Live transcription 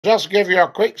just give you a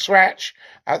quick swatch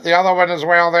at the other one as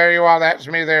well. There you are. That's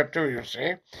me there too, you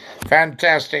see.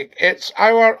 Fantastic. It's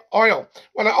our oil.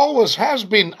 Well, it always has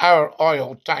been our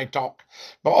oil, Tai Talk.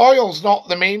 But oil's not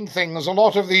the main thing. There's a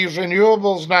lot of these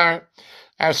renewables now.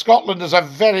 Scotland is a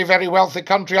very, very wealthy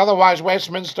country. Otherwise,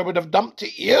 Westminster would have dumped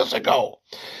it years ago.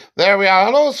 There we are.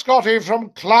 Hello, Scotty from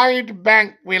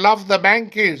Clydebank. We love the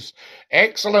Bankies.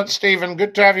 Excellent, Stephen.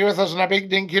 Good to have you with us, and a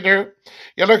big dinky do.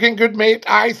 You're looking good, mate.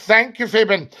 I thank you,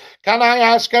 Fabian. Can I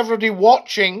ask everybody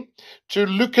watching to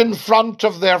look in front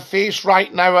of their face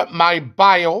right now at my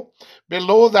bio?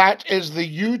 Below that is the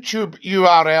YouTube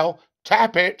URL.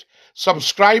 Tap it,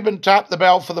 subscribe, and tap the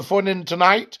bell for the phone-in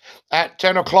tonight at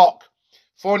 10 o'clock.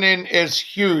 Phone-in is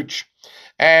huge.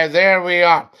 There we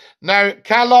are. Now,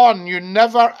 Calon, you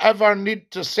never ever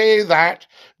need to say that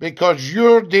because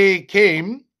your day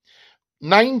came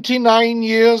 99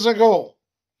 years ago.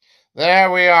 There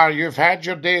we are. You've had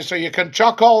your day, so you can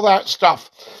chuck all that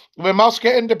stuff. We must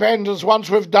get independence.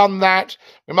 Once we've done that,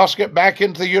 we must get back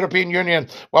into the European Union.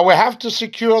 Well, we have to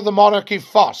secure the monarchy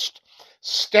first.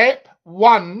 Step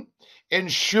one,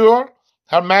 ensure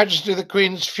Her Majesty the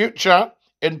Queen's future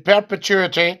in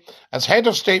perpetuity as head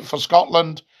of state for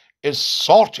Scotland is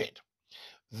sorted.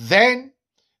 Then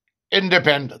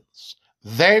independence.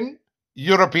 Then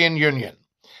European Union.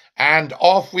 And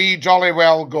off we jolly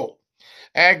well go.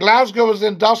 Glasgow is the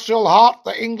industrial heart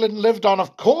that England lived on.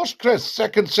 Of course, Chris,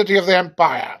 second city of the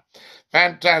empire.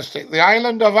 Fantastic. The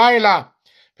island of Islay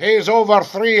pays over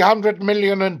 300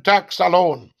 million in tax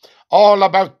alone. All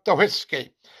about the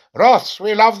whiskey. Ross,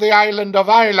 we love the island of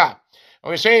Islay.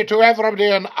 We say to everybody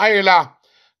in Islay,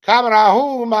 Camera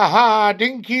hoo maha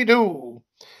dinky doo.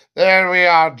 There we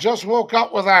are. Just woke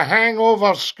up with a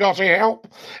hangover, Scotty. Help.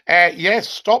 Yes,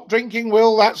 stop drinking,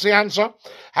 Will. That's the answer.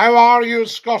 How are you,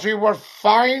 Scotty? We're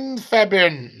fine,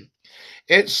 Fabian.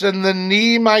 It's in the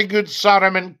knee, my good sir.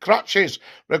 I'm in crutches.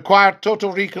 Require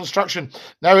total reconstruction.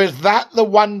 Now, is that the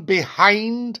one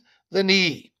behind the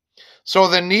knee? So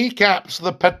the kneecaps,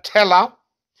 the patella,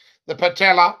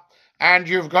 and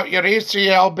you've got your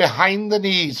ACL behind the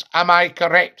knees. Am I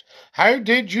correct? How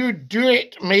did you do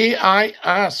it, may I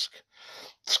ask?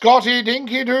 Scotty,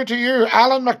 dinky do to you.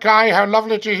 Alan Mackay, how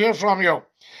lovely to hear from you.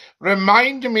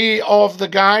 Remind me of the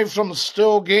guy from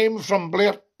Still Game from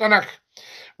Blair Tinnock.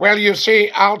 Well, you see,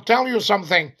 I'll tell you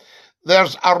something.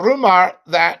 There's a rumour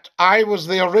that I was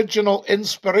the original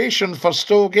inspiration for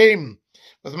Still Game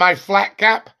with my flat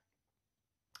cap.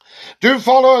 Do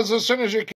follow us as soon as you can.